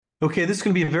Okay, this is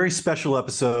going to be a very special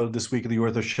episode this week of the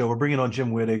Ortho Show. We're bringing on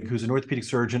Jim Wittig, who's an orthopedic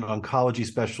surgeon, oncology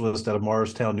specialist out of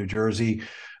Morristown, New Jersey.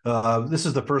 This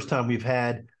is the first time we've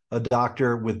had a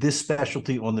doctor with this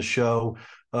specialty on the show.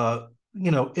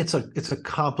 It's a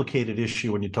complicated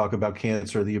issue when you talk about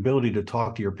cancer. The ability to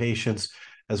talk to your patients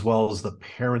as well as the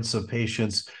parents of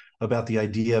patients about the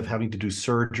idea of having to do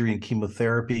surgery and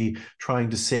chemotherapy, trying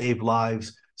to save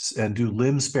lives and do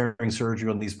limb sparing surgery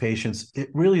on these patients. It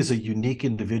really is a unique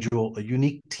individual, a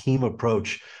unique team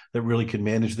approach that really can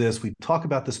manage this. We talk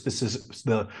about the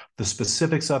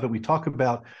specifics of it. We talk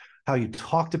about how you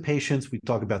talk to patients. We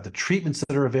talk about the treatments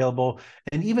that are available,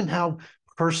 and even how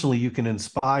personally you can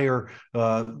inspire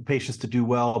patients to do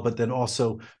well, but then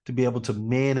also to be able to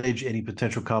manage any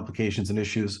potential complications and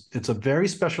issues. It's a very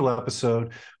special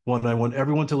episode, one I want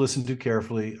everyone to listen to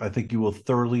carefully. I think you will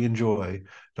thoroughly enjoy.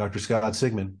 Dr. Scott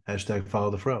Sigman, #follow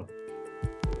the fro.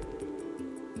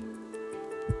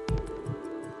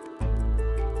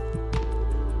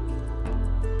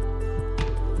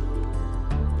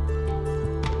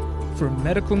 From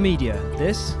Medical Media,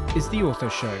 this is The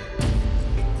Ortho Show.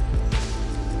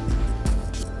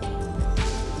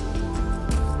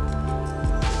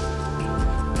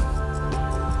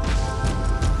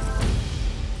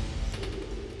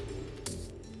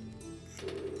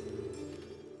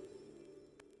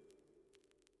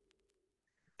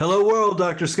 Hello, world.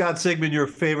 Dr. Scott Sigman, your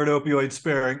favorite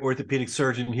opioid-sparing orthopedic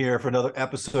surgeon, here for another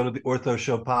episode of the Ortho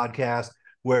Show podcast,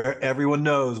 where everyone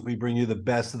knows we bring you the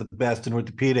best of the best in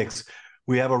orthopedics.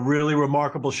 We have a really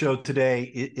remarkable show today.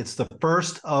 It's the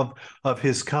first of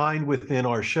his kind within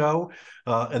our show,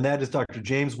 and that is Dr.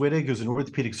 James Wittig, who's an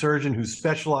orthopedic surgeon who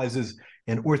specializes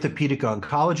in orthopedic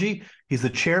oncology. He's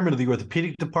the chairman of the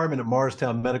orthopedic department at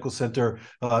Morristown Medical Center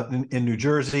in New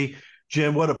Jersey.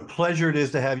 Jim, what a pleasure it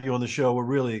is to have you on the show. We're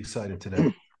really excited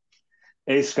today.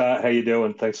 Hey, Scott, how you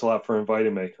doing? Thanks a lot for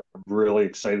inviting me. I'm really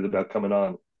excited about coming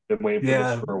on. Been waiting for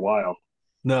this for a while.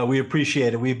 No, we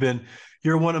appreciate it.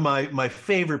 You're one of my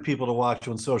favorite people to watch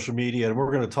on social media, and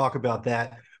we're going to talk about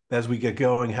that as we get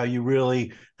going, how you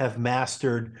really have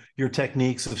mastered your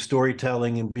techniques of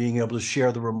storytelling and being able to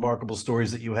share the remarkable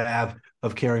stories that you have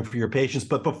of caring for your patients.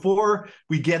 But before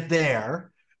we get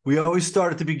there, we always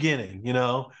start at the beginning.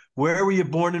 Where were you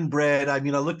born and bred? I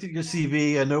mean, I looked at your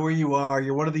CV. I know where you are.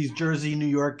 You're one of these Jersey, New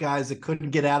York guys that couldn't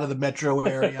get out of the metro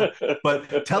area.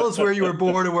 But tell us where you were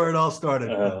born and where it all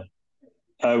started.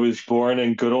 I was born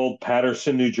in good old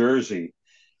Paterson, New Jersey,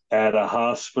 at a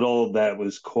hospital that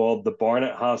was called the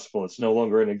Barnett Hospital. It's no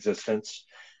longer in existence.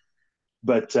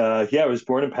 But I was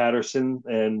born in Paterson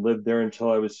and lived there until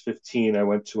I was 15. I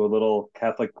went to a little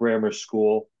Catholic grammar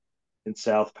school in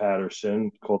South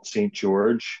Paterson called St.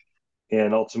 George.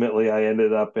 And ultimately, I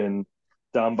ended up in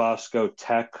Don Bosco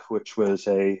Tech, which was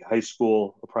a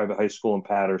private high school in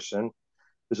Paterson. It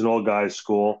was an all-guys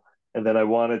school. And then I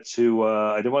didn't want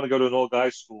to go to an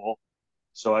all-guys school.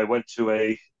 So I went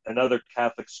to another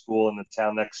Catholic school in the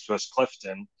town next to us,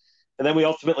 Clifton. And then we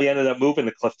ultimately ended up moving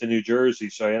to Clifton, New Jersey.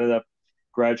 So I ended up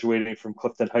graduating from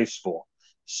Clifton High School.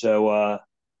 So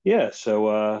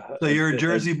you're a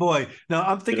Jersey boy. Now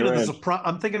I'm thinking of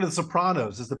the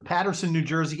Sopranos. Is the Paterson, New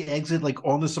Jersey exit like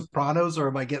on the Sopranos, or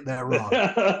am I getting that wrong?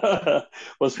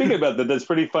 Well, speaking about that, that's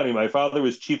pretty funny. My father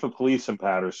was chief of police in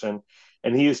Paterson,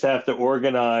 and he used to have to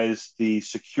organize the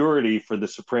security for the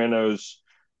Sopranos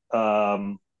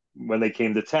when they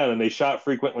came to town, and they shot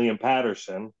frequently in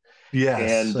Paterson. Yes,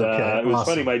 and it was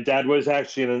funny. My dad was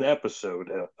actually in an episode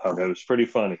of it. It was pretty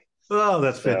funny. Oh,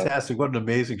 that's fantastic! What an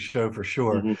amazing show for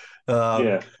sure.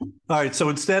 Mm-hmm. All right, so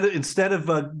instead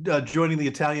of joining the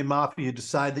Italian mafia, you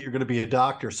decide that you're going to be a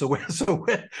doctor. So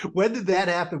when did that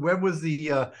happen? When was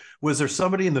was there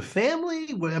somebody in the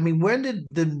family? I mean, when did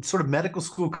the sort of medical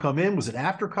school come in? Was it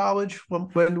after college?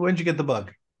 When did you get the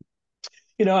bug?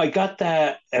 I got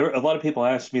that. A lot of people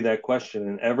ask me that question,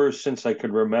 and ever since I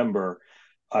could remember,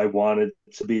 I wanted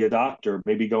to be a doctor.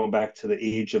 Maybe going back to the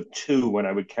age of 2, when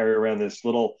I would carry around this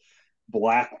little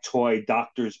black toy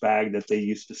doctor's bag that they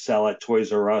used to sell at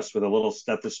Toys R Us with a little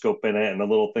stethoscope in it and a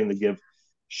little thing to give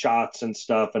shots and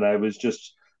stuff. And I was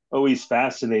just always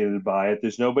fascinated by it.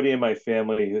 There's nobody in my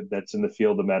family that's in the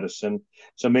field of medicine.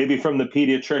 So maybe from the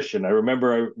pediatrician. I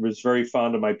remember I was very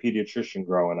fond of my pediatrician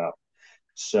growing up.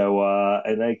 So,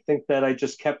 and I think that I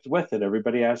just kept with it.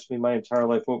 Everybody asked me my entire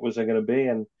life, what was I going to be?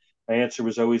 And my answer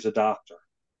was always a doctor.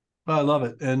 I love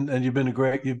it. And you've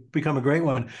become a great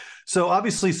one. So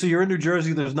obviously, you're in New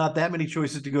Jersey. There's not that many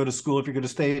choices to go to school if you're going to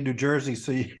stay in New Jersey.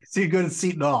 So you go to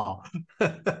Seton Hall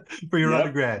for your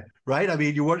undergrad, right? I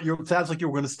mean, it sounds like you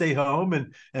were going to stay home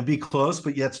and be close,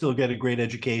 but yet still get a great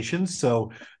education.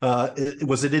 So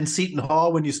was it in Seton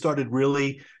Hall when you started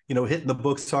really, hitting the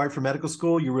books hard for medical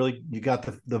school? You got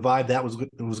the vibe that was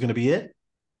going to be it?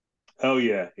 Oh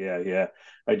yeah, yeah, yeah.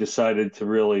 I decided to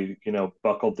really,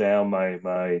 buckle down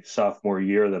my sophomore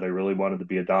year that I really wanted to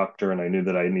be a doctor, and I knew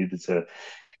that I needed to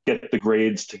get the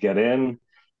grades to get in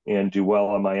and do well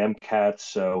on my MCAT.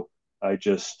 So I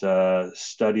just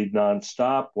studied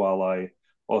nonstop while I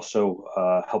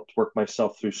also helped work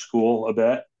myself through school a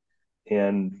bit,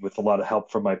 and with a lot of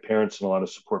help from my parents and a lot of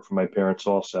support from my parents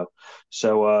also.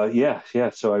 So yeah, yeah.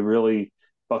 So I really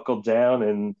buckled down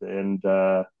and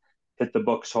hit the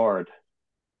books hard.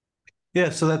 Yeah,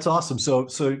 so that's awesome. So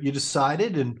you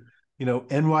decided, and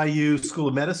NYU School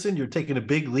of Medicine, you're taking a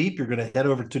big leap. You're going to head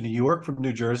over to New York from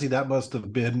New Jersey. That must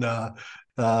have been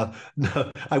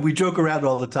we joke around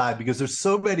all the time because there's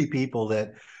so many people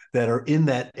that are in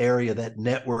that area, that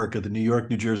network of the New York,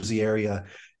 New Jersey area,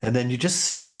 and then you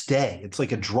just stay. It's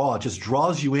like a draw. It just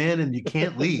draws you in and you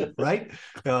can't leave, right?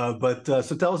 But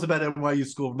so tell us about NYU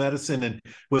School of Medicine, and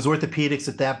was orthopedics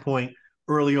at that point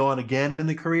early on again in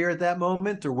the career at that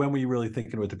moment, or when were you really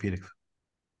thinking orthopedics?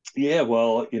 Yeah,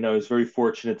 well, I was very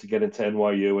fortunate to get into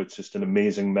NYU. It's just an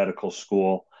amazing medical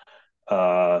school.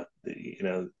 NYU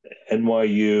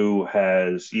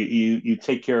has you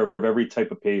take care of every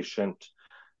type of patient,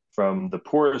 from the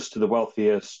poorest to the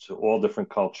wealthiest, to all different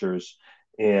cultures.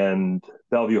 And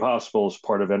Bellevue Hospital is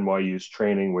part of NYU's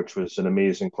training, which was an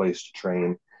amazing place to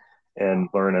train and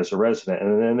learn as a resident.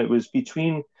 And then it was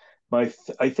between I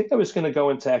think I was going to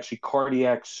go into actually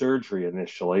cardiac surgery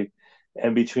initially.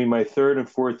 And between my third and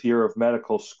fourth year of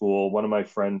medical school, one of my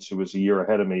friends who was a year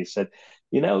ahead of me said,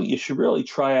 you should really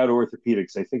try out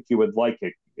orthopedics. I think you would like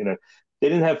it. They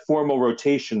didn't have formal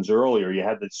rotations earlier. You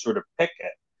had to sort of pick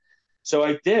it. So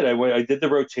I did. I did the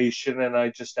rotation, and I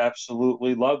just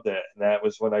absolutely loved it. And that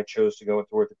was when I chose to go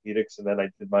into orthopedics. And then I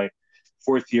did my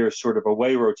fourth year sort of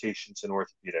away rotations in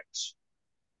orthopedics.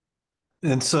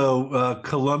 And so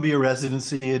Columbia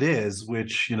residency it is,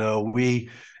 which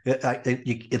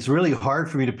it's really hard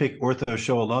for me to pick Ortho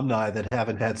Show alumni that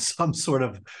haven't had some sort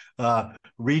of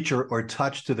reach or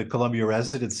touch to the Columbia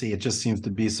residency. It just seems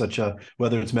to be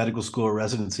whether it's medical school or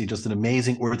residency, just an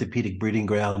amazing orthopedic breeding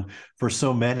ground for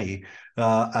so many.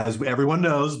 As everyone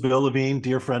knows, Bill Levine,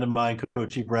 dear friend of mine,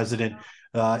 co-chief resident,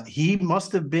 he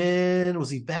must have been,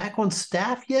 was he back on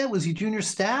staff yet? Was he junior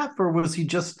staff, or was he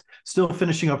just still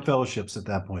finishing up fellowships at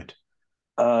that point?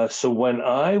 So when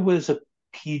I was a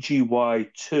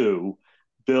PGY2,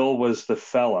 Bill was the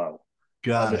fellow on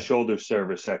Got the it. shoulder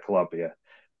service at Columbia.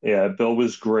 Yeah, Bill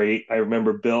was great. I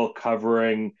remember Bill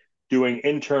doing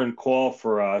intern call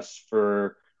for us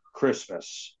for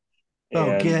Christmas Oh,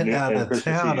 and get out and of Christmas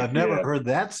town. Eve. I've never Yeah, heard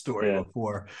that story yeah,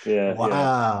 before. yeah, yeah,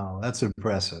 Wow. That's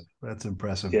impressive. That's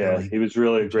impressive, yeah. Billy. He was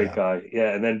really a Good great job. guy.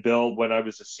 Yeah, and then Bill, when I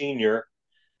was a senior,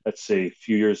 let's see, a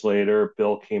few years later,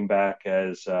 Bill came back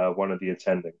as one of the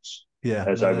attendings Yeah.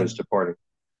 as No, I that, was departing.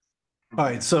 all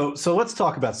right. So let's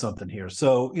talk about something here.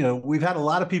 So, we've had a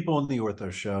lot of people on the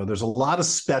ortho show. There's a lot of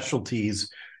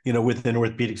specialties, within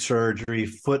orthopedic surgery,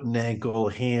 foot and ankle,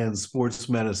 hands, sports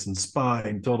medicine,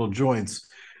 spine, total joints,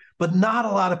 but not a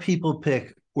lot of people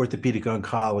pick orthopedic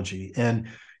oncology. And,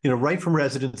 right from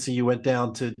residency, you went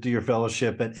down to do your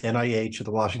fellowship at NIH at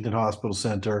the Washington Hospital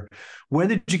Center. When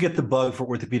did you get the bug for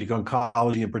orthopedic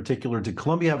oncology in particular? Did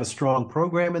Columbia have a strong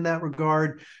program in that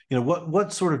regard?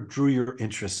 What sort of drew your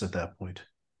interest at that point?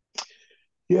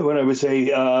 Yeah, when I was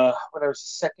a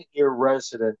second year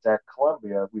resident at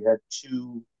Columbia, we had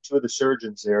two of the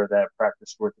surgeons there that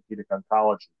practiced orthopedic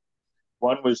oncology.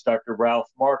 One was Dr. Ralph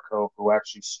Markov, who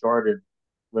actually started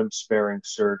limb sparing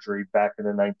surgery back in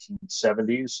the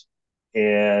 1970s,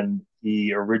 and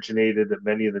he originated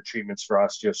many of the treatments for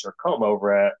osteosarcoma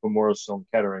over at Memorial Sloan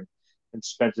Kettering, and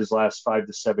spent his last 5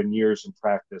 to 7 years in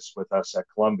practice with us at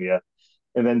Columbia.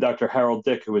 And then Dr. Harold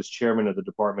Dick, who was chairman of the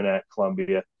department at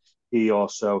Columbia, he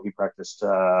practiced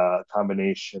a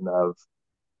combination of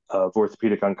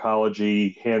orthopedic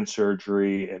oncology, hand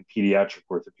surgery, and pediatric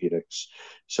orthopedics.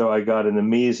 So I got an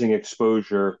amazing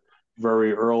exposure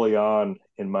very early on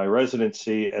in my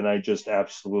residency, and I just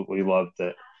absolutely loved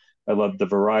it. I loved the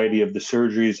variety of the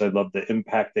surgeries. I loved the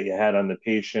impact that you had on the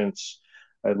patients.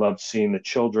 I loved seeing the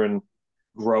children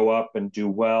grow up and do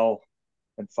well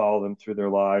and follow them through their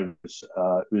lives.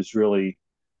 It was really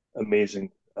amazing,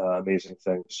 amazing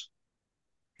things.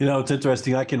 It's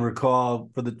interesting. I can recall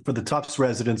for the Tufts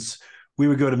residents, we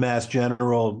would go to Mass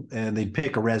General and they'd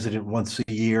pick a resident once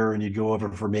a year, and you'd go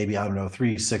over for maybe, I don't know,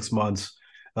 3, 6 months.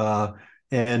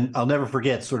 And I'll never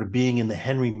forget sort of being in the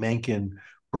Henry Mencken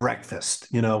breakfast.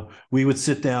 We would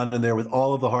sit down in there with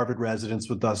all of the Harvard residents,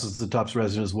 with us as the Tufts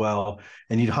resident as well.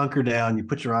 And you'd hunker down, you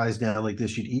put your eyes down like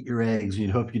this, you'd eat your eggs, and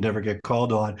you'd hope you never get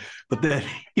called on. But then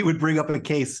he would bring up a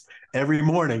case every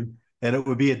morning, and it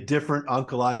would be a different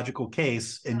oncological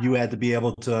case. And you had to be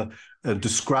able to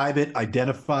describe it,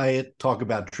 identify it, talk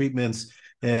about treatments.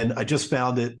 And I just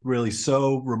found it really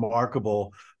so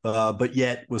remarkable, but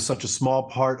yet was such a small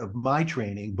part of my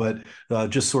training, but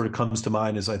just sort of comes to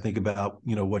mind as I think about,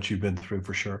 what you've been through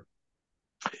for sure.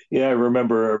 Yeah, I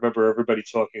remember everybody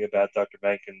talking about Dr.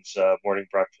 Menken's morning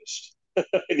breakfast.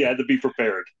 You had to be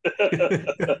prepared.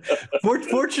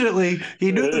 Fortunately,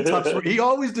 he knew the Tufts. He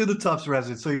always knew the Tufts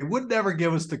residents, so he would never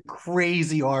give us the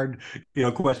crazy hard,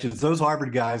 questions. Those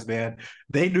Harvard guys, man,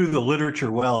 they knew the literature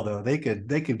well. Though they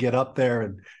could get up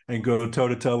there and go toe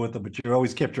to toe with them, but you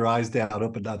always kept your eyes down,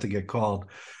 hoping not to get called.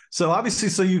 So obviously,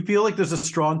 so you feel like there's a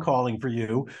strong calling for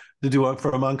you to do it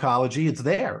from oncology. It's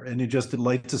there, and you just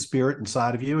lights a spirit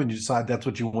inside of you, and you decide that's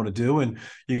what you want to do, and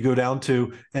you go down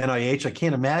to NIH. I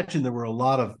can't imagine there were a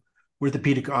lot of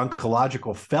orthopedic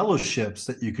oncological fellowships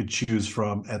that you could choose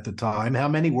from at the time. How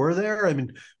many were there? I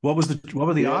mean, what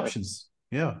were the options?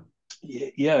 Yeah.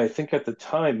 Yeah, I think at the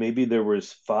time maybe there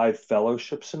was 5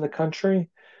 fellowships in the country.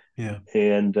 Yeah.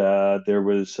 And there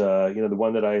was the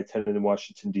one that I attended in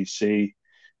Washington, D.C.,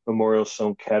 Memorial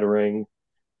Sloan Kettering,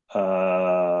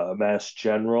 Mass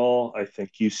General. I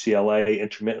think UCLA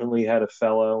intermittently had a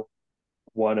fellow,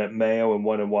 one at Mayo and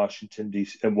one in Washington,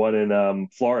 D.C., and one in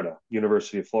Florida,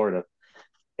 University of Florida.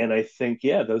 And I think,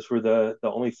 those were the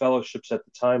only fellowships at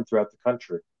the time throughout the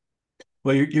country.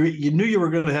 Well, you knew you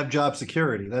were going to have job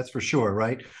security, that's for sure,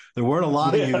 right? There weren't a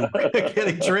lot of you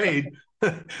getting trained,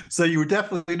 so you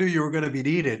definitely knew you were going to be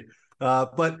needed.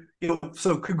 But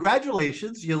so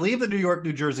congratulations! You leave the New York,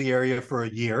 New Jersey area for a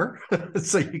year,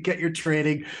 so you get your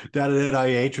training down at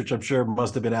NIH, which I'm sure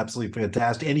must have been absolutely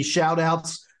fantastic. Any shout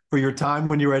outs for your time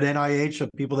when you were at NIH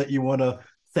of people that you want to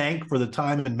thank for the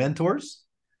time and mentors?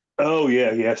 Oh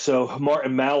yeah. So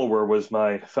Martin Mallower was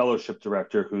my fellowship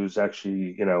director, who's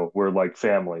actually, we're like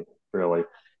family, really,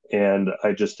 and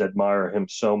I just admire him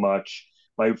so much.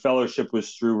 My fellowship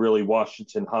was through really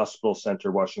Washington Hospital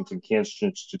Center, Washington Cancer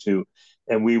Institute,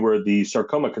 and we were the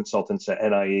sarcoma consultants at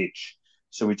NIH.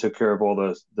 So we took care of all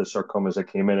the sarcomas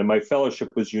that came in. And my fellowship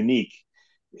was unique.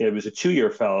 It was a 2-year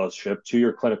fellowship,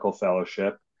 2-year clinical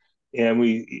fellowship.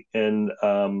 And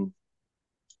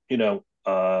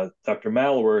Dr.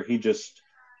 Mallower, he just,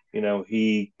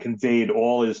 he conveyed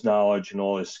all his knowledge and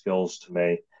all his skills to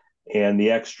me. And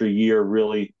the extra year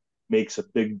really makes a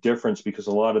big difference because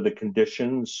a lot of the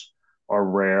conditions are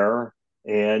rare,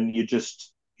 and you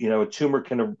just, a tumor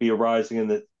can be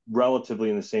arising relatively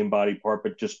in the same body part,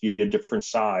 but just be a different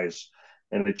size,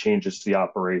 and it changes the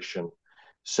operation.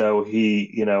 So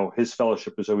his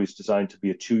fellowship was always designed to be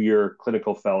a 2-year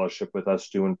clinical fellowship with us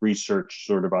doing research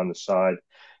sort of on the side.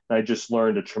 And I just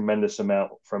learned a tremendous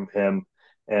amount from him.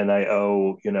 And I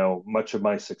owe, much of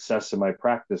my success in my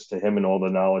practice to him and all the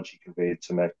knowledge he conveyed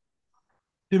to me.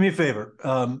 Do me a favor.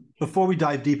 Before we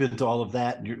dive deep into all of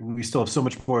that, we still have so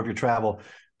much more of your travel.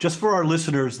 Just for our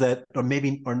listeners that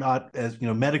maybe are not as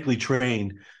medically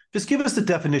trained, just give us the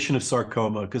definition of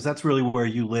sarcoma, because that's really where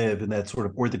you live in that sort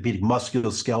of orthopedic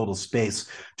musculoskeletal space.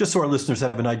 Just so our listeners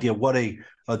have an idea what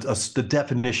the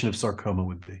definition of sarcoma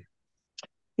would be.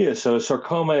 Yeah, so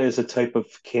sarcoma is a type of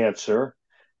cancer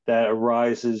that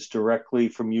arises directly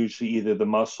from usually either the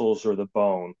muscles or the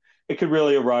bone. It could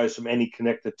really arise from any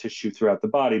connective tissue throughout the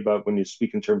body, but when you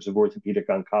speak in terms of orthopedic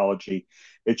oncology,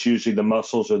 it's usually the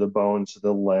muscles or the bones of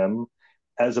the limb,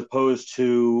 as opposed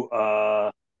to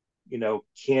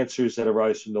cancers that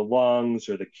arise from the lungs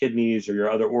or the kidneys or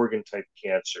your other organ type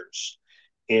cancers.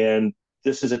 And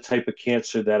this is a type of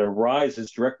cancer that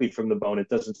arises directly from the bone. It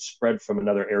doesn't spread from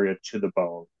another area to the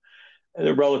bone. And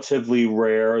they're relatively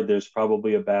rare. There's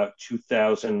probably about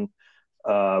 2,000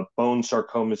 bone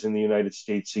sarcomas in the United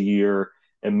States a year,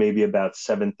 and maybe about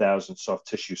 7,000 soft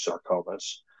tissue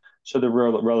sarcomas. So they're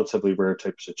relatively rare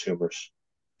types of tumors.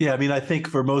 Yeah, I mean, I think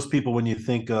for most people, when you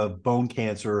think of bone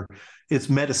cancer, it's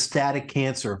metastatic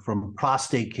cancer from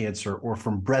prostate cancer or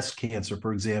from breast cancer,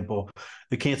 for example.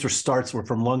 The cancer starts, or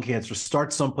from lung cancer,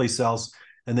 starts someplace else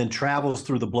and then travels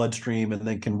through the bloodstream and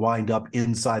then can wind up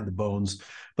inside the bones.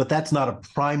 But that's not a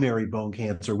primary bone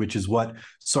cancer, which is what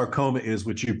sarcoma is,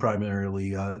 which you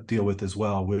primarily deal with as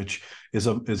well, which is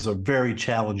a very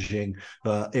challenging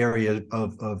area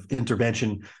of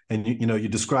intervention. And you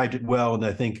described it well, and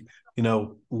I think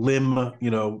limb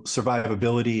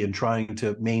survivability and trying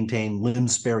to maintain limb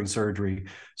sparing surgery,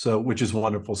 which is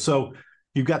wonderful. So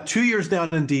you've got 2 years down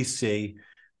in DC.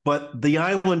 but the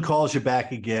island calls you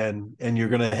back again, and you're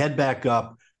going to head back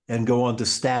up and go on to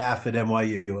staff at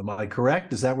NYU. Am I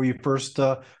correct? Is that where you first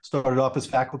started off as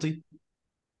faculty?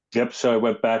 Yep. So I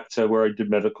went back to where I did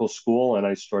medical school, and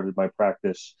I started my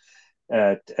practice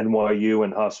at NYU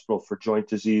and Hospital for Joint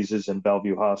Diseases and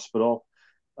Bellevue Hospital.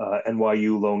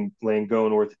 NYU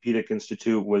Langone Orthopedic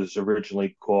Institute was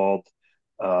originally called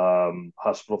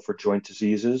Hospital for Joint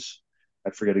Diseases.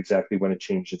 I forget exactly when it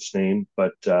changed its name,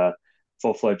 but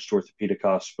full-fledged orthopedic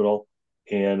hospital.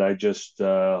 And I just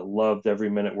loved every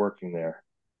minute working there.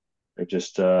 I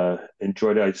just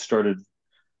enjoyed it. I started,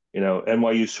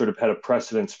 NYU sort of had a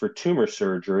precedence for tumor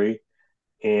surgery,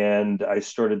 and I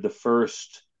started the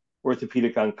first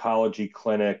orthopedic oncology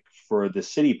clinic for the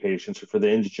city patients or for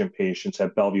the indigent patients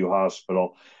at Bellevue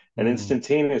Hospital. And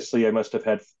instantaneously, I must have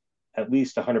had at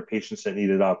least 100 patients that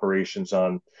needed operations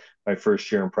on my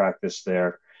first year in practice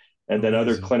there. And then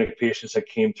other clinic patients that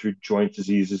came through joint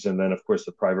diseases, and then, of course,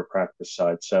 the private practice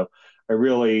side. So I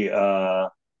really, hit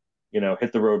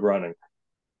the road running.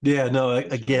 Yeah, no,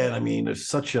 again, I mean, there's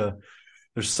such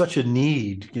a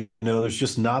need, there's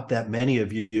just not that many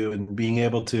of you, and being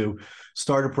able to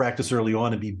start a practice early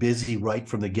on and be busy right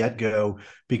from the get-go,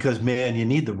 because man, you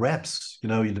need the reps,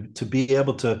 to be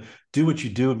able to do what you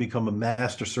do and become a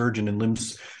master surgeon in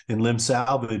limb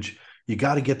salvage. You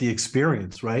got to get the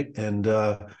experience, right? And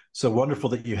so wonderful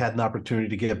that you had an opportunity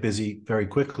to get busy very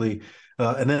quickly.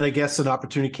 And then I guess an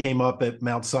opportunity came up at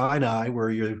Mount Sinai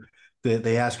where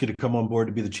they asked you to come on board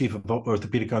to be the chief of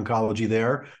orthopedic oncology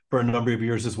there for a number of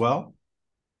years as well.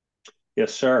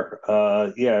 Yes, sir.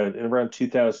 Yeah, in around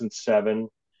 2007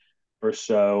 or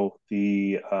so,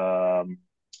 the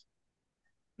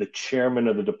chairman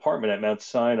of the department at Mount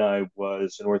Sinai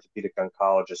was an orthopedic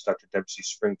oncologist, Dr. Dempsey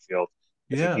Springfield.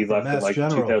 I think Yeah, he from left in Mass like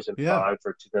General. Yeah, 2005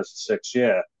 or 2006.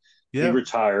 Yeah, he yeah.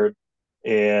 retired.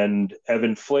 And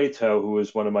Evan Flato, who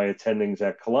was one of my attendings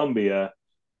at Columbia,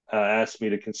 asked me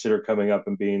to consider coming up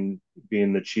and being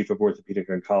the chief of orthopedic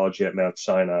oncology at Mount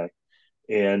Sinai.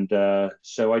 And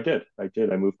so I did. I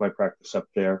moved my practice up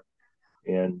there,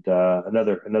 and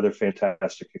another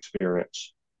fantastic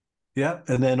experience. Yeah,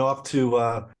 and then off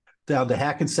to down to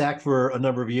Hackensack for a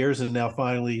number of years, and now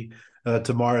finally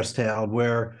to Morristown,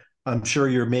 where I'm sure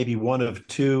you're maybe one of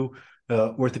two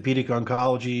orthopedic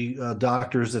oncology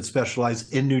doctors that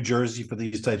specialize in New Jersey for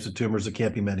these types of tumors. There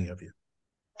can't be many of you.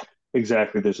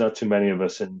 Exactly. There's not too many of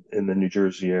us in the New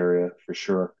Jersey area for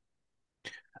sure.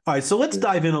 All right, so let's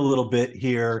dive in a little bit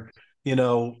here,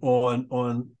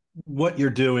 on what you're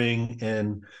doing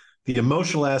and the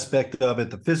emotional aspect of it,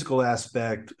 the physical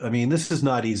aspect. I mean, this is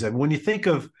not easy. When you think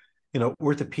of,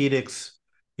 orthopedics,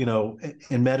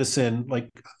 in medicine, like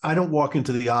I don't walk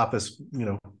into the office,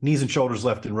 knees and shoulders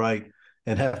left and right,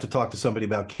 and have to talk to somebody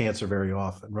about cancer very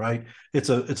often, right? It's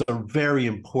a very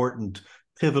important,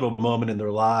 pivotal moment in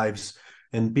their lives,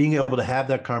 and being able to have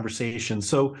that conversation.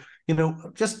 So,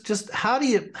 just how do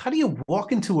you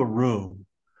walk into a room,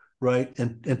 right,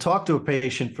 and talk to a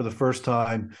patient for the first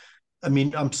time? I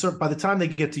mean, I'm certain by the time they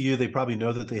get to you, they probably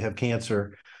know that they have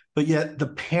cancer, but yet the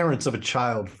parents of a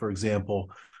child, for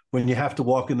example, when you have to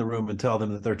walk in the room and tell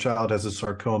them that their child has a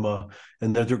sarcoma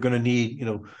and that they're going to need,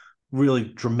 really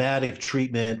dramatic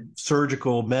treatment,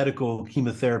 surgical, medical,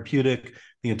 chemotherapeutic,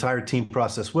 the entire team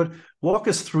process. Walk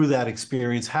us through that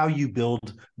experience, how you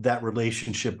build that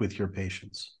relationship with your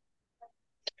patients.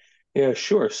 Yeah,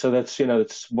 sure. So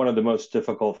it's one of the most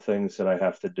difficult things that I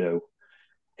have to do.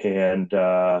 And,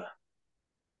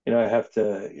 I have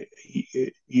to,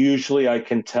 usually I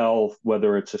can tell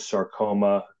whether it's a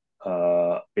sarcoma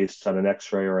based on an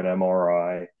X-ray or an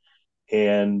MRI.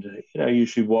 And, I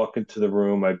usually walk into the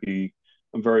room. I'm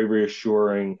very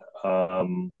reassuring. I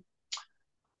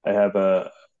have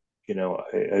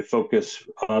I focus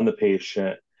on the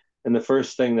patient. And the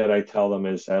first thing that I tell them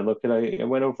is that, look, I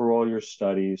went over all your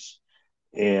studies,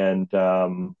 and,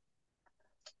 no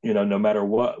matter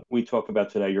what we talk about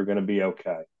today, you're going to be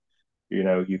okay.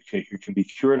 You can be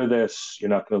cured of this. You're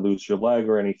not going to lose your leg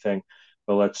or anything,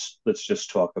 but let's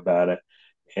just talk about it.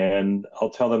 And I'll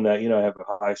tell them that, I have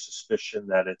a high suspicion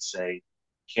that it's a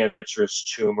cancerous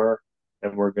tumor,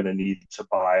 and we're going to need to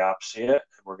biopsy it,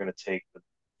 and we're going to take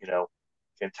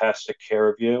fantastic care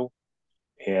of you,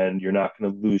 and you're not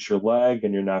going to lose your leg,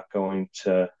 and you're not going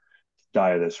to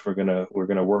die of this. We're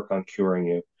gonna work on curing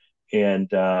you.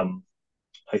 And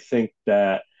I think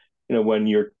that when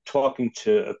you're talking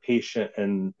to a patient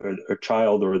and or a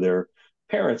child or their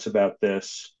parents about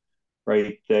this,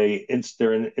 right?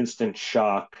 They're in instant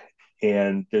shock,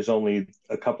 and there's only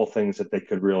a couple things that they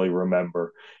could really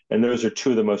remember, and those are two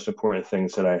of the most important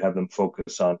things that I have them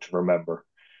focus on to remember.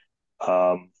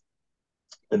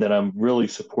 And then I'm really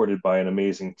supported by an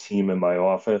amazing team in my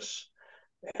office,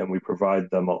 and we provide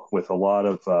them with a lot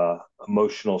of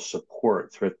emotional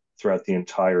support throughout the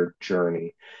entire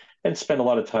journey, and spend a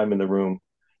lot of time in the room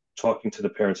talking to the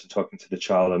parents and talking to the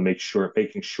child, and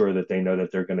making sure that they know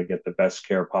that they're going to get the best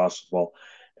care possible,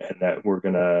 and that we're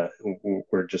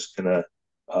just gonna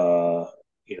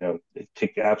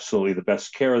take absolutely the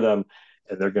best care of them,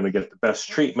 and they're going to get the best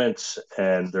treatments,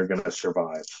 and they're going to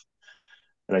survive.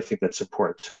 And I think that's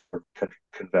important to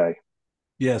convey.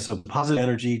 Yeah, so positive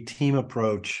energy, team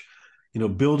approach,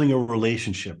 building a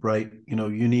relationship, right? You're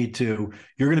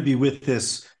going to be with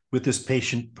this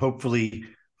patient hopefully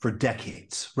for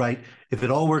decades, right? If it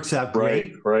all works out Right,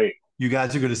 great, right. you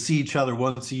guys are going to see each other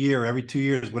once a year, every 2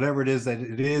 years, whatever it is that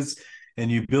it is, and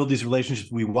you build these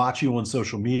relationships. We watch you on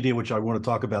social media, which I want to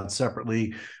talk about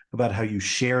separately, about how you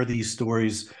share these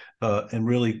stories and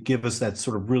really give us that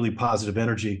sort of really positive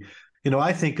energy.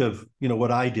 I think of,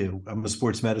 what I do. I'm a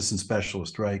sports medicine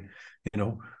specialist, right? You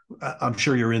know, I'm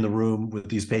sure you're in the room with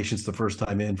these patients the first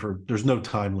time in. There's no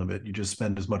time limit. You just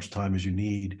spend as much time as you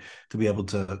need to be able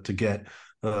to get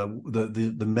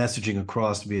the messaging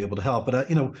across, to be able to help. But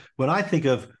when I think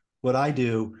of what I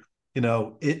do,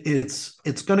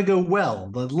 it's going to go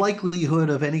well. The likelihood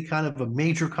of any kind of a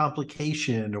major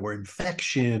complication or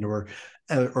infection or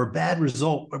bad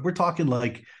result, we're talking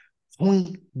like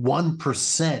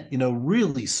 0.1%,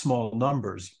 really small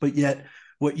numbers. But yet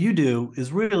what you do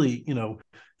is really,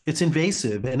 it's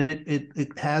invasive, and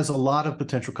it has a lot of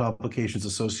potential complications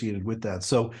associated with that.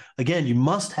 So again, you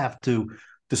must have to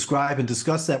describe and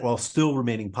discuss that while still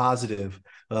remaining positive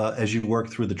as you work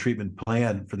through the treatment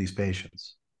plan for these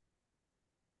patients.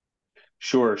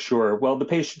 Sure, sure. Well, the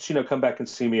patients, come back and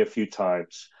see me a few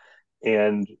times.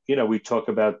 And, we talk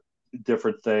about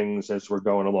different things as we're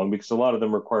going along, because a lot of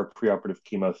them require preoperative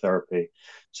chemotherapy.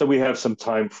 So we have some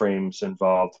time frames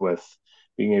involved with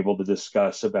being able to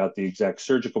discuss about the exact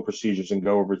surgical procedures and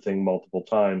go over things multiple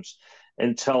times,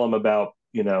 and tell them about,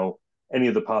 any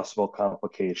of the possible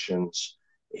complications.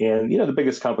 And, the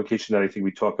biggest complication that I think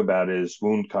we talk about is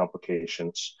wound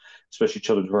complications, especially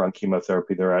children who are on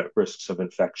chemotherapy. They're at risks of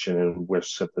infection and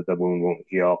risks that the wound won't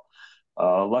heal.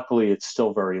 Luckily, it's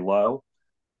still very low,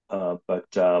 but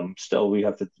still we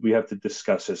have to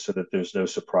discuss it so that there's no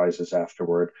surprises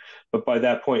afterward. But by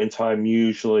that point in time,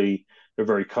 usually they're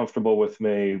very comfortable with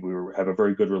me. We have a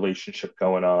very good relationship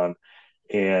going on,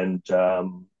 and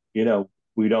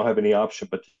we don't have any option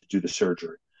but to do the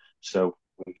surgery. So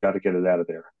we got to get it out of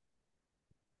there.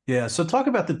 Yeah. So talk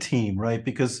about the team, right?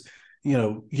 Because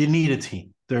you need a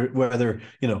team. Whether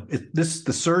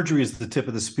the surgery is the tip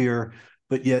of the spear,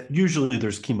 but yet usually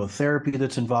there's chemotherapy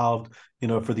that's involved,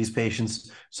 for these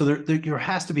patients. So there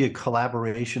has to be a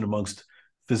collaboration amongst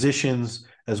physicians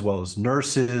as well as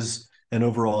nurses and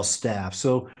overall staff.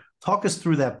 So talk us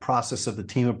through that process of the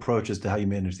team approach as to how you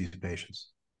manage these patients.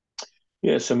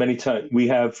 Yeah, so many times we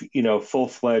have,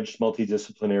 full-fledged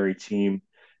multidisciplinary team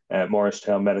at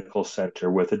Morristown Medical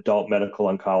Center with adult medical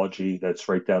oncology that's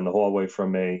right down the hallway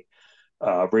from me,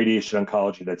 radiation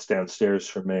oncology that's downstairs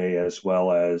from me, as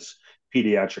well as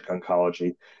pediatric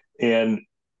oncology. And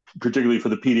particularly for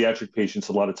the pediatric patients,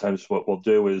 a lot of times what we'll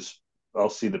do is I'll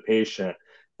see the patient,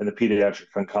 and the pediatric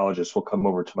oncologist will come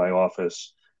over to my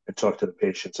office and talk to the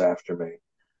patients after me,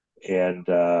 and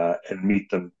meet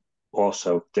them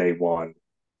also day one.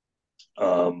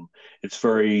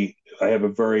 I have a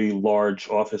very large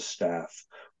office staff.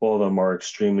 All of them are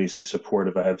extremely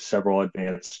supportive. I have several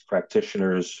advanced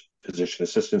practitioners, physician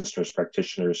assistants, nurse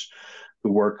practitioners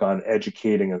who work on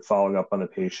educating and following up on the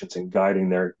patients and guiding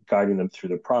them through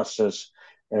the process,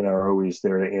 and are always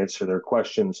there to answer their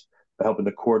questions, helping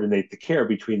to coordinate the care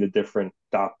between the different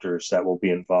doctors that will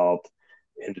be involved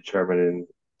in determining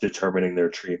their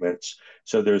treatments.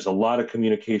 So there's a lot of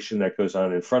communication that goes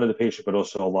on in front of the patient, but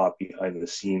also a lot behind the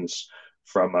scenes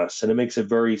from us. And it makes it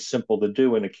very simple to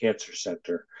do in a cancer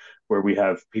center, where we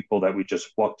have people that we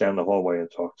just walk down the hallway and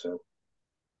talk to.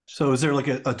 So is there like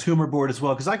a tumor board as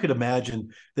well? Because I could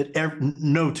imagine that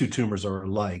no two tumors are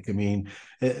alike. I mean,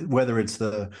 whether it's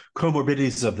the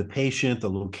comorbidities of the patient, the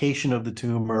location of the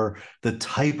tumor, the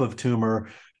type of tumor.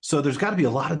 So there's got to be a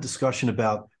lot of discussion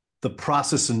about the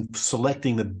process in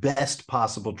selecting the best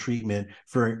possible treatment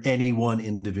for any one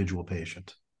individual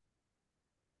patient.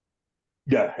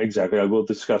 Yeah, exactly. I will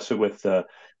discuss it with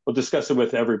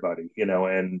everybody,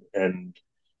 and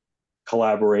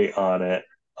collaborate on it,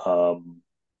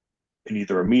 in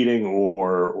either a meeting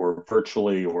or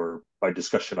virtually or by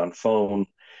discussion on phone.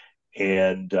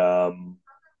 And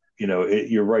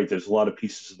you're right. There's a lot of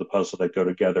pieces of the puzzle that go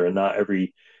together, and not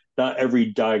every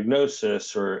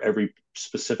diagnosis or every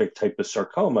specific type of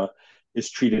sarcoma is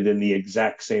treated in the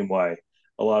exact same way.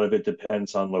 A lot of it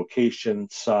depends on location,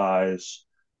 size,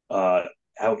 uh,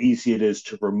 how easy it is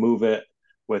to remove it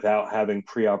without having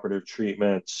preoperative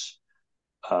treatments,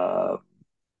 uh,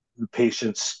 the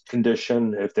patient's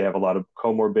condition, if they have a lot of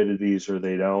comorbidities or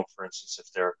they don't. For instance,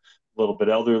 if they're a little bit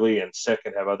elderly and sick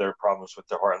and have other problems with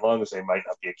their heart and lungs, they might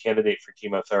not be a candidate for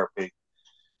chemotherapy.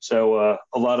 So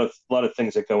a lot of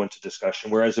things that go into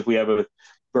discussion. Whereas if we have a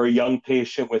very young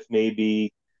patient with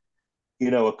maybe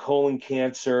a colon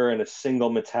cancer and a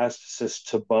single metastasis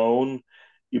to bone,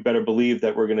 you better believe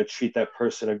that we're going to treat that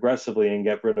person aggressively and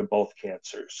get rid of both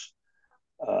cancers.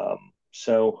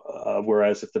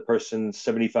 Whereas if the person's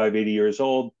 75, 80 years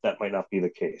old, that might not be the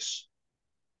case.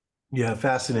 Yeah,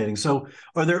 fascinating. So,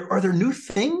 are there new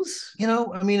things?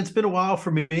 I mean, it's been a while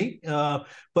for me,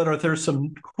 but are there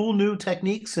some cool new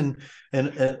techniques and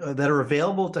that are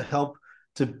available to help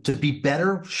to be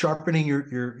better, sharpening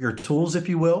your tools, if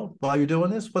you will, while you're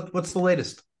doing this? What's the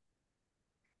latest?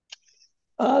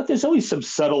 There's always some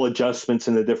subtle adjustments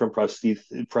in the different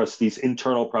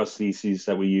internal prostheses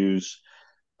that we use.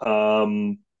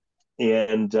 Um,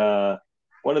 and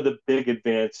One of the big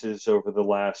advances over the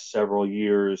last several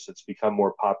years that's become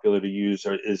more popular to use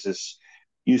is this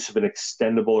use of an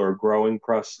extendable or growing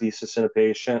prosthesis in a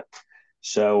patient.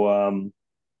 So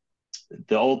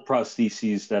the old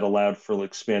prostheses that allowed for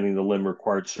expanding the limb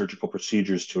required surgical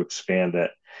procedures to expand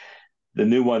it. The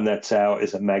new one that's out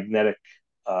is a magnetic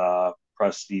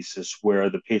prosthesis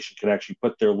where the patient can actually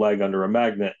put their leg under a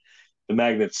magnet. The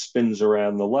magnet spins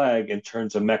around the leg and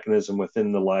turns a mechanism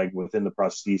within the leg, within the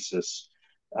prosthesis,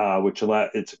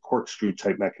 it's a corkscrew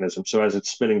type mechanism. So as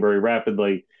it's spinning very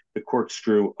rapidly, the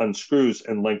corkscrew unscrews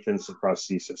and lengthens the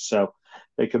prosthesis. So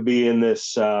they could be in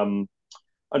this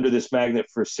under this magnet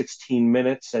for 16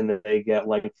 minutes and they get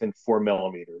lengthened 4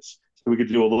 millimeters. So we could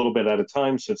do a little bit at a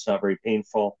time, so it's not very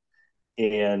painful.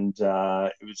 And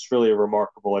it was really a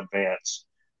remarkable advance.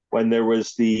 When there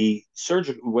was the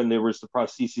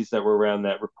prostheses that were around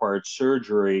that required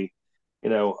surgery, you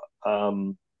know,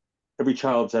 every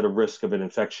child's at a risk of an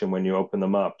infection when you open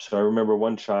them up. So I remember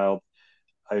one child,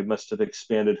 I must have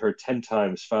expanded her 10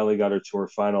 times, finally got her to her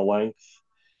final length,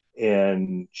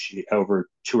 and she over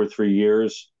 2 or 3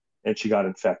 years, and she got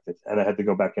infected. And I had to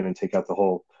go back in and take out the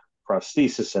whole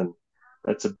prosthesis. And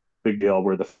that's a big deal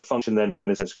where the function then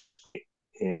is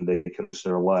and they can lose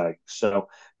their leg. So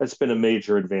that's been a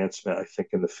major advancement, I think,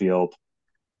 in the field.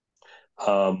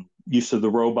 Use of the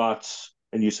robots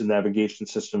and use of navigation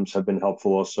systems have been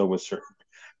helpful also with certain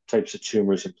types of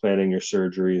tumors and planning your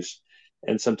surgeries,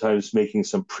 and sometimes making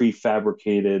some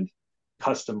prefabricated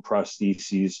custom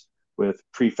prostheses with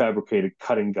prefabricated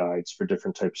cutting guides for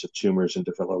different types of tumors in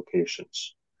different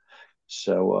locations.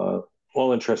 So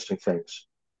all interesting things.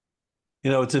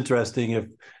 It's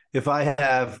interesting if I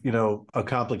have, a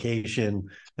complication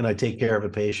and I take care of a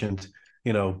patient,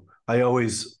 I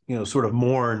always, sort of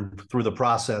mourn through the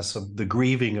process of the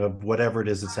grieving of whatever it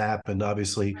is that's happened.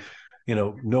 Obviously,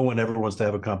 no one ever wants to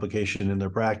have a complication in their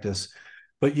practice,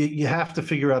 but you have to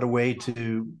figure out a way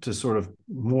to sort of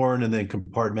mourn and then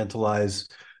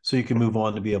compartmentalize so you can move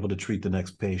on to be able to treat the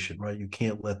next patient, right? You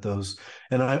can't let those.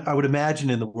 And I would imagine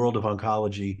in the world of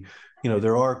oncology,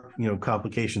 there are,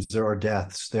 complications, there are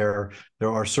deaths, there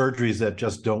are surgeries that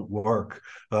just don't work.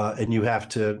 And you have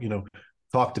to,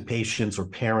 talk to patients or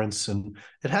parents. And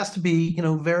it has to be,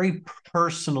 very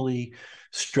personally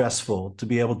stressful to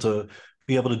be able to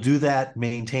do that,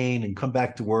 maintain and come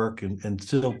back to work and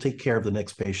still take care of the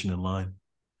next patient in line.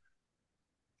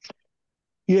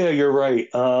 Yeah, you're right.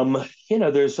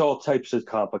 There's all types of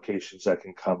complications that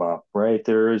can come up, right?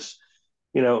 There's,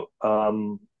 you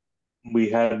know, we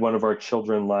had one of our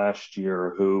children last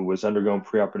year who was undergoing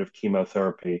preoperative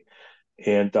chemotherapy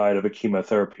and died of a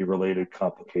chemotherapy related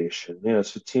complication.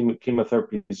 So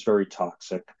chemotherapy is very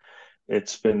toxic.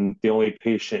 It's been the only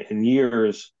patient in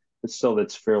years, but still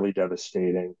that's fairly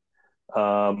devastating.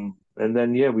 And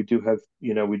then, yeah, we do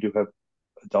have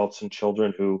adults and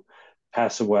children who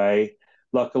pass away.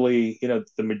 Luckily,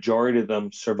 the majority of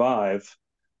them survive,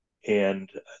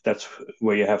 and that's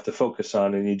what you have to focus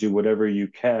on. And you do whatever you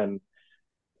can,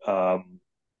 um,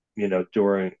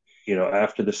 during,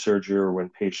 after the surgery or when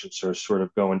patients are sort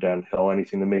of going downhill,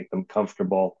 anything to make them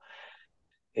comfortable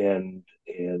and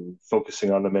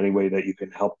focusing on them any way that you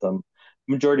can help them.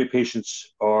 Majority of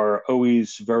patients are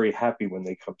always very happy when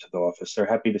they come to the office. They're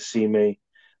happy to see me.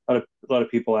 A lot of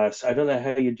people ask, I don't know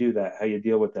how you do that, how you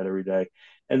deal with that every day.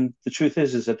 And the truth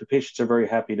is that the patients are very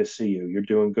happy to see you. You're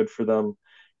doing good for them.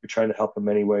 You're trying to help them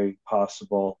any way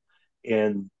possible.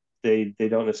 And they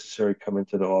don't necessarily come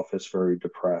into the office very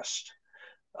depressed.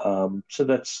 So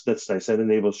that's nice. That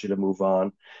enables you to move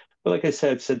on. But like I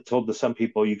said, told to some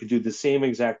people, you could do the same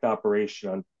exact operation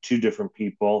on two different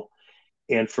people,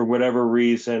 and for whatever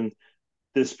reason,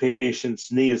 this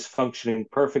patient's knee is functioning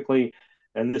perfectly,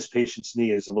 and this patient's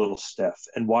knee is a little stiff.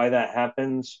 And why that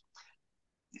happens,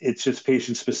 it's just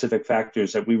patient-specific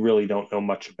factors that we really don't know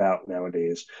much about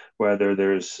nowadays, whether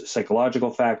there's psychological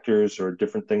factors or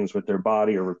different things with their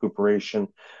body or recuperation,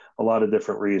 a lot of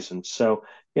different reasons. So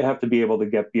you have to be able to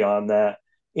get beyond that.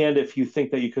 And if you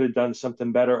think that you could have done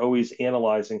something better, always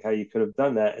analyzing how you could have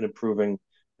done that and improving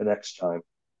the next time.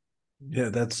 Yeah,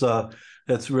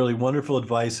 that's really wonderful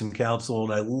advice and counsel.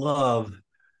 And I love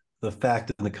the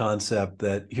fact and the concept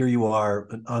that here you are,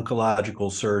 an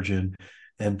oncological surgeon,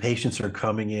 and patients are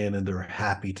coming in and they're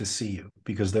happy to see you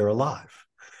because they're alive,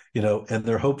 and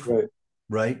they're hopeful, Right.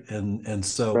 right? And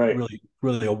so Right. really,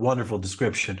 really a wonderful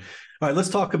description. All right, let's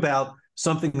talk about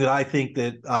something that I think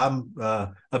that I'm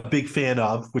a big fan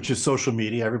of, which is social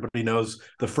media. Everybody knows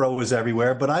the fro is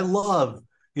everywhere, but I love,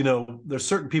 there's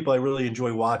certain people I really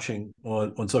enjoy watching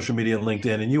on social media and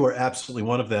LinkedIn, and you are absolutely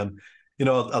one of them.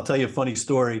 I'll tell you a funny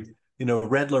story.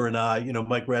 Redler and I,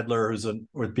 Mike Redler, who's an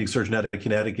orthopedic surgeon out of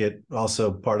Connecticut,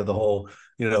 also part of the whole,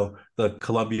 the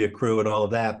Columbia crew and all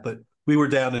of that. But we were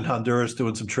down in Honduras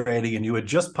doing some training, and you had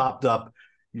just popped up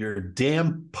your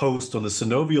damn post on the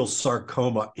synovial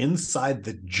sarcoma inside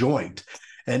the joint.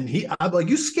 And I'm like,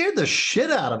 you scared the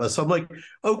shit out of us. I'm like,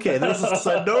 okay, there's a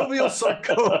synovial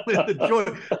sarcoma in the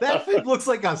joint. That thing looks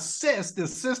like a cyst. The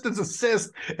cyst is a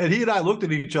cyst. And he and I looked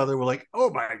at each other. We're like, oh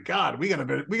my God, we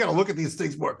gotta look at these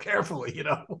things more carefully,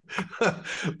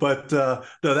 But no,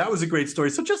 that was a great story.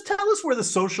 So just tell us where the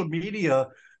social media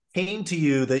came to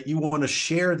you that you want to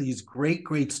share these great,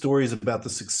 great stories about the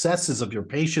successes of your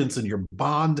patients and your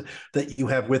bond that you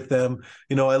have with them.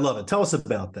 I love it. Tell us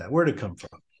about that. Where did it come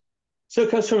from? So it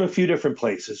comes from a few different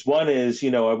places. One is,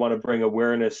 I want to bring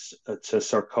awareness to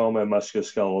sarcoma and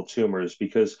musculoskeletal tumors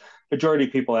because majority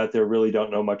of people out there really don't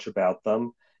know much about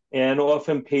them. And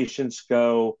often patients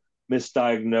go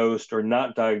misdiagnosed or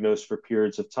not diagnosed for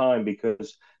periods of time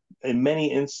because in many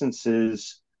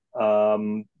instances,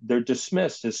 they're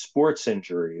dismissed as sports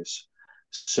injuries.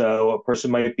 So a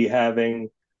person might be having,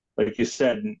 like you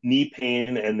said, knee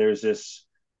pain, and there's this,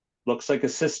 looks like a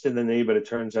cyst in the knee, but it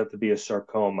turns out to be a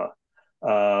sarcoma.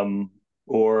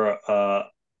 Or a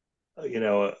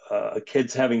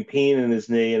kid's having pain in his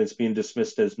knee and it's being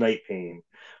dismissed as night pain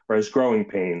or as growing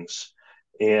pains,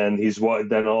 and he's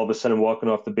then all of a sudden walking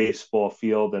off the baseball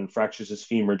field and fractures his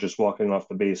femur just walking off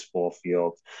the baseball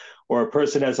field. Or a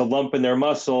person has a lump in their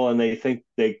muscle and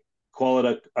they call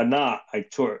it a knot. I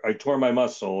tore my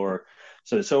muscle. Or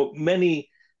so many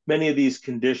of these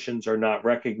conditions are not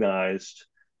recognized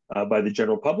by the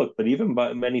general public, but even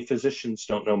by many physicians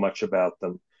don't know much about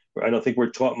them. I don't think we're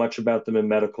taught much about them in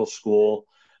medical school.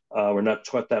 We're not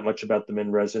taught that much about them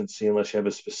in residency unless you have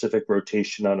a specific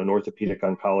rotation on an orthopedic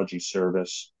oncology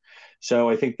service. So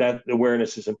I think that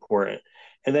awareness is important.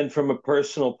 And then from a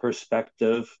personal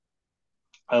perspective,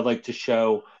 I'd like to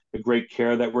show the great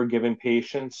care that we're giving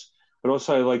patients, but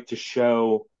also I like to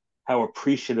show how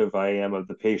appreciative I am of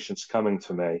the patients coming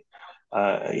to me.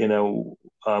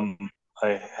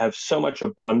 I have so much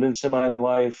abundance in my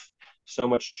life, so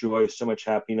much joy, so much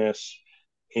happiness,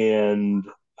 and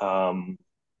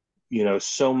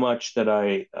so much that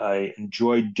I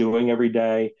enjoy doing every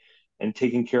day. And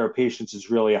taking care of patients is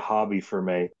really a hobby for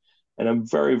me. And I'm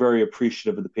very, very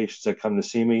appreciative of the patients that come to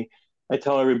see me. I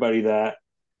tell everybody that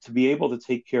to be able to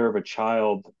take care of a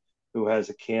child who has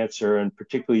a cancer and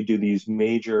particularly do these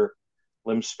major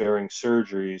limb sparing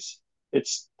surgeries,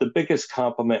 it's the biggest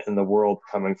compliment in the world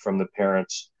coming from the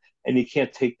parents. And you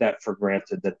can't take that for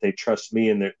granted that they trust me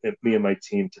and me and my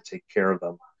team to take care of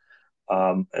them.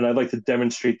 And I'd like to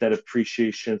demonstrate that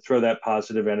appreciation, throw that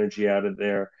positive energy out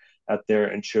there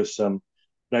and show some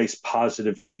nice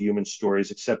positive human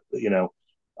stories, except,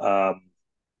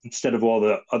 instead of all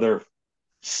the other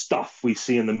stuff we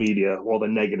see in the media, all the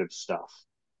negative stuff.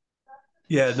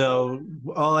 Yeah, no,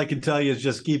 all I can tell you is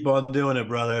just keep on doing it,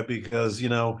 brother, because,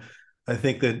 I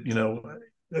think that,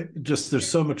 just there's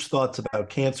so much thoughts about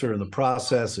cancer and the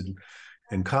process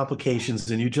and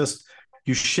complications, and you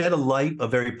shed a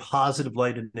very positive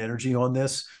light and energy on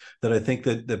this that I think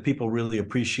that people really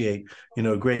appreciate,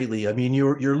 greatly. I mean,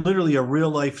 you're literally a real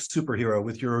life superhero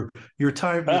with your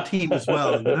team as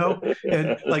well,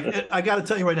 And like, I got to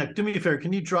tell you right now, do me a favor,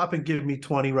 can you drop and give me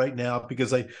 20 right now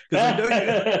because I know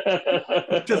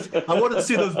I want to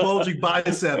see those bulging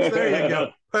biceps. There you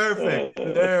go. Perfect.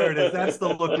 There it is. That's the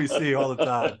look we see all the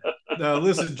time. Now,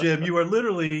 listen, Jim, you are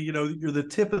literally, you're the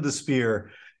tip of the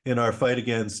spear in our fight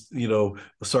against,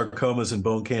 sarcomas and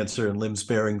bone cancer and limb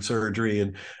sparing surgery.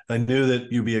 And I knew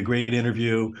that you'd be a great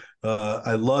interview.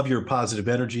 I love your positive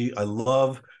energy. I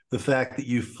love the fact that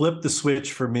you flip the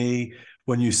switch for me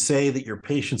when you say that your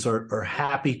patients are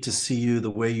happy to see you, the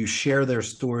way you share their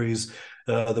stories,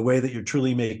 the way that you're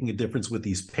truly making a difference with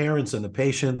these parents and the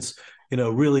patients.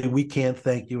 Really, we can't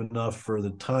thank you enough for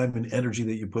the time and energy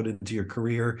that you put into your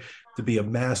career to be a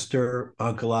master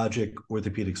oncologic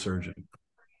orthopedic surgeon.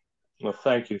 Well,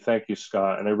 thank you,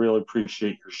 Scott, and I really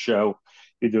appreciate your show.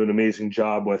 You do an amazing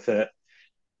job with it,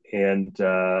 and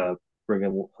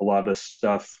bringing a lot of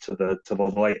stuff to the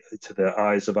light, to the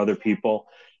eyes of other people.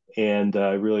 And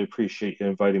I really appreciate you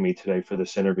inviting me today for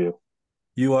this interview.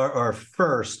 You are our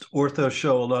first Ortho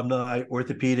Show alumni,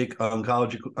 orthopedic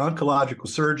oncological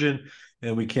surgeon,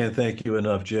 and we can't thank you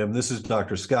enough, Jim. This is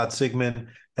Dr. Scott Sigman,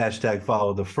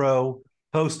 #FollowTheFro,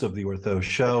 host of the Ortho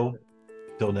Show.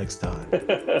 Till next time.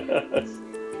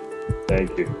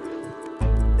 Thank you.